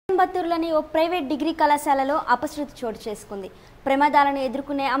కోయంబత్తూరులోని ఓ private degree కళాశాలలో అపశృతి చోటు చేసుకుంది. ప్రమాదాలను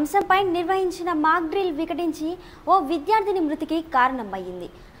ఎదుర్కొనే అంశంపై నిర్వహించిన మాక్ డ్రిల్ వికటించి ఓ విద్యార్థిని మృతికి కారణమయ్యింది.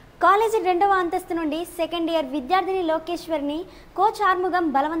 కాలేజీ 2వ అంతస్తు నుండి సెకండ్ ఇయర్ విద్యార్థిని లోకేశ్వర్ని కోచ్ ఆర్ముగం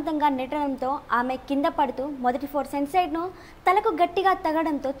బలవంతంగా నెట్టడంతో ఆమె కింద పడుతూ మొదటి ఫ్లోర్ సెన్సైడ్ను తలకు గట్టిగా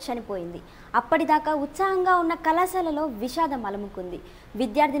తగడంతో చనిపోయింది. అప్పటిదాకా ఉత్సాహంగా ఉన్న కళాశాలలో విషాదం అలుముకుంది.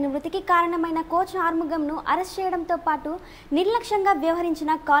 విద్యార్థిని మృతికి కారణమైన కోచ్ ఆర్ముగంను అరెస్ట్ చేయడంతో పాటు నిర్లక్ష్యంగా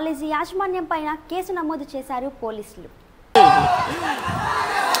వ్యవహరించిన కాలేజీ యాజమాన్యం పైన కేసు నమోదు చేశారు పోలీసులు.